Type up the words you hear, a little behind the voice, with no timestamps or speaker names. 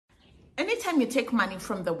Anytime you take money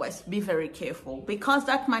from the West, be very careful, because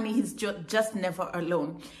that money is just never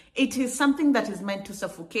alone. It is something that is meant to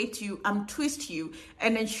suffocate you and twist you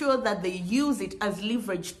and ensure that they use it as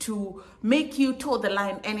leverage to make you toe the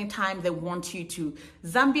line anytime they want you to.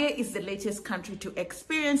 Zambia is the latest country to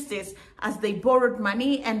experience this, as they borrowed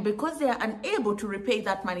money, and because they are unable to repay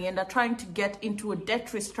that money and are trying to get into a debt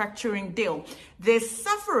restructuring deal, they're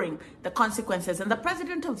suffering the consequences. And the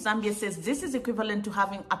president of Zambia says this is equivalent to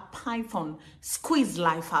having a python squeeze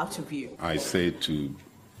life out of you. I said to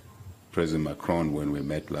President Macron when we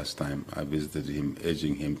met last time, I visited him,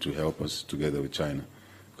 urging him to help us together with China,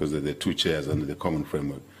 because they're the two chairs under the common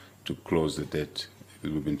framework to close the debt.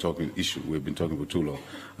 We've been talking for too long.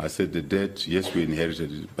 I said the debt, yes, we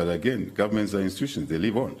inherited it, but again, governments are institutions, they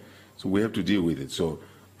live on. So we have to deal with it. So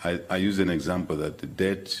I use an example that the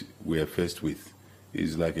debt we are faced with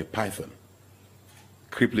is like a python,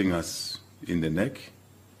 crippling us in the neck,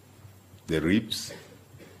 the ribs,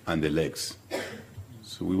 and the legs.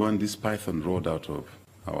 So we want this python rolled out of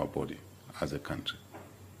our body as a country.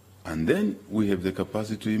 And then we have the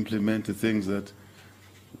capacity to implement the things that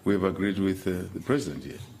we've agreed with the president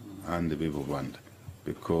here and the people of Rwanda,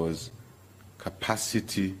 because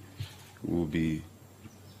capacity will be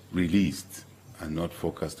released and not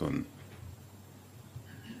focused on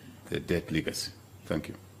the debt legacy. Thank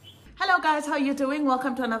you. Hello guys, how are you doing?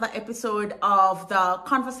 Welcome to another episode of the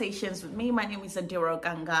Conversations with me. My name is Andira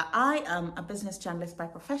Ganga. I am a business journalist by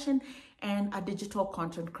profession and a digital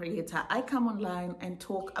content creator. I come online and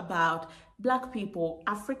talk about Black people,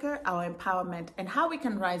 Africa, our empowerment, and how we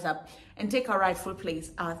can rise up and take our rightful place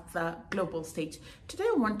at the global stage. Today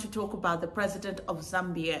I want to talk about the president of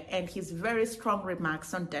Zambia and his very strong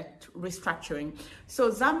remarks on debt restructuring. So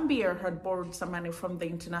Zambia had borrowed some money from the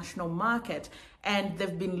international market, and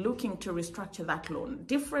they've been looking to restructure that loan.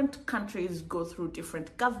 Different countries go through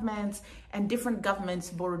different governments, and different governments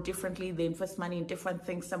borrow differently. They invest money in different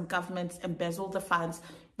things. Some governments embezzle the funds,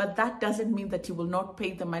 but that doesn't mean that you will not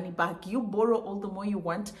pay the money back. You borrow all the more you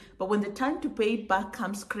want, but when the time to pay it back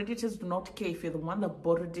comes, creditors do not care if you're the one that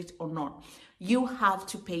borrowed it or not. You have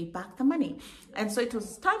to pay back the money. And so it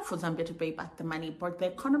was time for Zambia to pay back the money, but the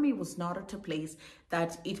economy was not at a place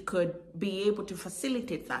that it could be able to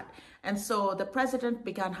facilitate that. And so the president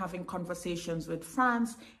began having conversations with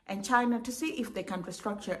France and China to see if they can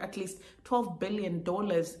restructure at least $12 billion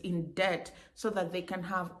in debt so that they can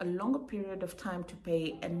have a longer period of time to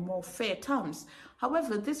pay and more fair terms.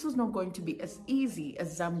 However, this was not going to be as easy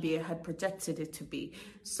as Zambia had projected it to be.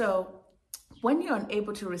 So when you're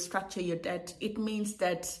unable to restructure your debt, it means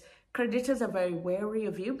that creditors are very wary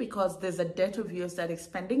of you because there's a debt of yours that is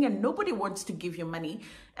pending and nobody wants to give you money.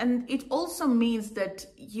 And it also means that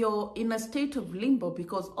you're in a state of limbo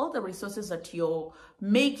because all the resources that you're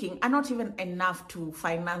making are not even enough to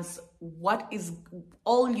finance what is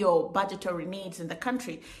all your budgetary needs in the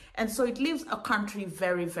country. And so it leaves a country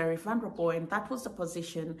very, very vulnerable. And that was the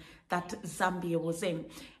position that Zambia was in.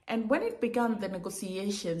 And when it began the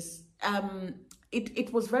negotiations,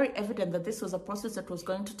 it was very evident that this was a process that was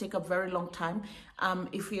going to take a very long time.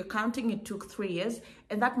 If we are counting, it took 3 years.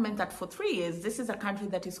 And that meant that for 3 years, this is a country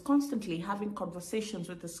that is constantly having conversations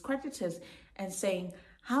with its creditors and saying,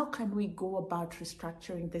 how can we go about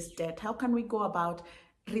restructuring this debt? How can we go about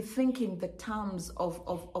rethinking the terms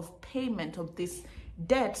of payment of this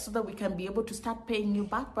debt so that we can be able to start paying you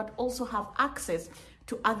back, but also have access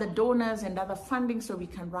to other donors and other funding so we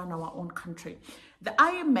can run our own country. The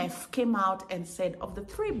IMF came out and said of the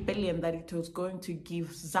 $3 billion that it was going to give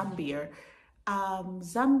Zambia,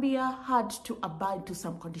 Zambia had to abide to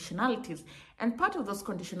some conditionalities. And part of those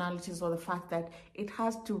conditionalities were the fact that it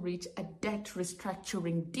has to reach a debt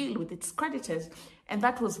restructuring deal with its creditors. And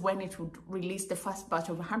that was when it would release the first batch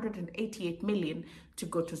of 188 million to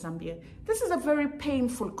go to Zambia. This is a very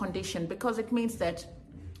painful condition because it means that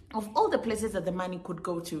of all the places that the money could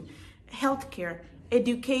go to, healthcare,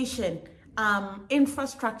 education,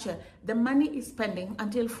 infrastructure, the money is pending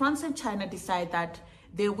until France and China decide that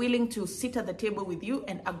they're willing to sit at the table with you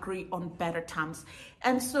and agree on better terms.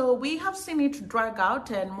 And so we have seen it drag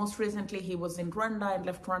out, and most recently he was in Rwanda and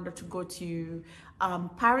left Rwanda to go to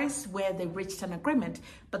Paris, where they reached an agreement.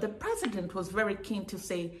 But the president was very keen to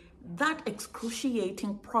say that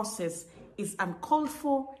excruciating process is uncalled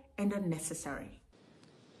for and unnecessary.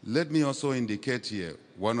 Let me also indicate here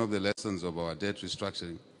one of the lessons of our debt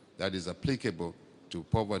restructuring that is applicable to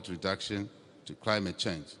poverty reduction, to climate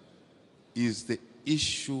change, is the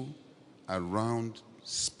issue around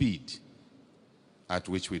speed at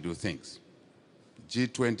which we do things.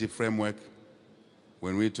 G20 framework,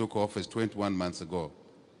 when we took office 21 months ago,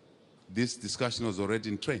 this discussion was already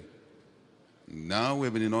in train. Now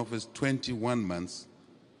we've been in office 21 months.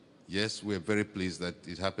 Yes, we're very pleased that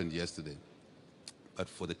it happened yesterday. But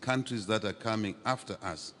for the countries that are coming after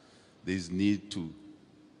us, there's need to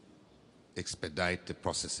expedite the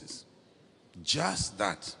processes. Just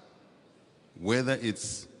that, whether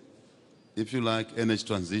it's, if you like, energy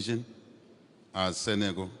transition, as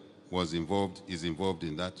Senegal is involved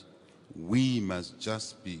in that, we must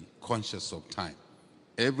just be conscious of time.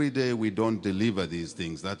 Every day we don't deliver these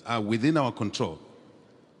things that are within our control,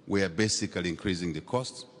 we are basically increasing the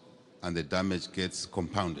cost and the damage gets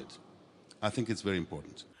compounded. I think it's very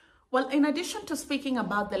important. Well, in addition to speaking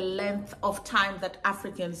about the length of time that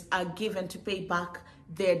Africans are given to pay back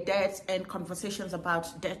their debts and conversations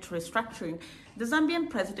about debt restructuring, the Zambian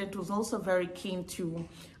president was also very keen to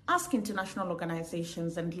ask international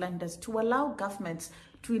organizations and lenders to allow governments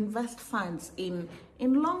to invest funds in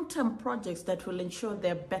long-term projects that will ensure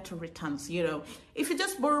their better returns. You know, if you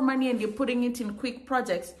just borrow money and you're putting it in quick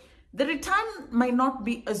projects, the return might not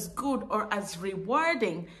be as good or as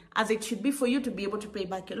rewarding as it should be for you to be able to pay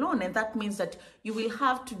back your loan. And that means that you will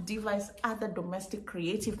have to devise other domestic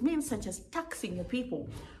creative means, such as taxing your people,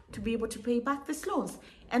 to be able to pay back these loans.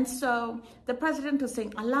 And so the president was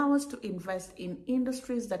saying, allow us to invest in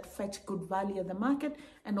industries that fetch good value at the market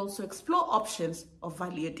and also explore options of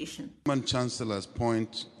value addition. German Chancellor's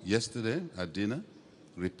point yesterday at dinner,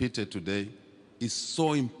 repeated today, is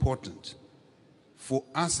so important for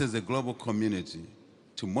us as a global community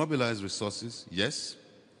to mobilize resources, yes,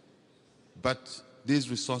 but these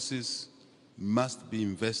resources must be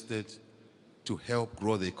invested to help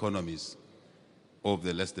grow the economies of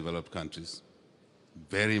the less developed countries.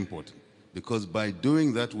 Very important, because by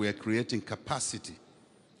doing that, we are creating capacity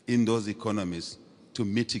in those economies to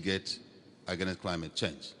mitigate against climate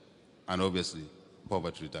change and obviously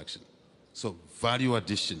poverty reduction. So value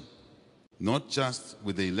addition, not just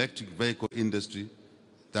with the electric vehicle industry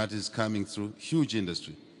that is coming through, huge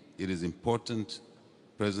industry. It is important,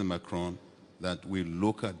 President Macron, that we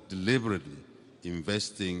look at deliberately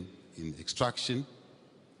investing in extraction,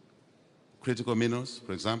 critical minerals,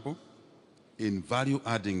 for example, in value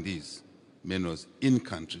adding these minerals in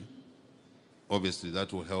country. Obviously,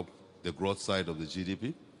 that will help the growth side of the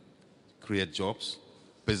GDP, create jobs,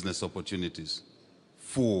 business opportunities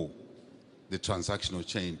for the transactional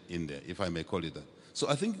chain in there, if I may call it that. So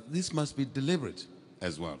I think this must be deliberate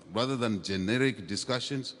as well. Rather than generic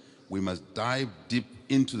discussions, we must dive deep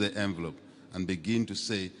into the envelope and begin to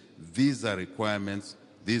say, these are requirements,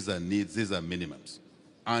 these are needs, these are minimums.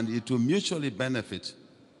 And it will mutually benefit,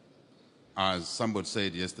 as somebody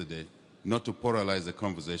said yesterday, not to polarize the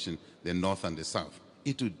conversation, the North and the South.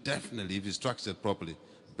 It will definitely, if it's structured properly,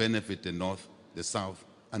 benefit the North, the South.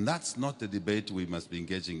 And that's not the debate we must be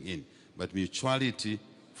engaging in, but mutuality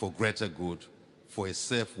for greater good, for a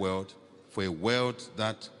safe world, for a world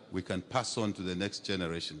that we can pass on to the next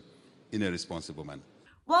generation in a responsible manner.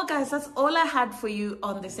 Well, guys, that's all I had for you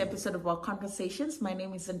on this episode of our conversations. My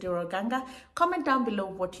name is Ndiro Ganga. Comment down below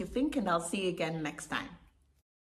what you think, and I'll see you again next time.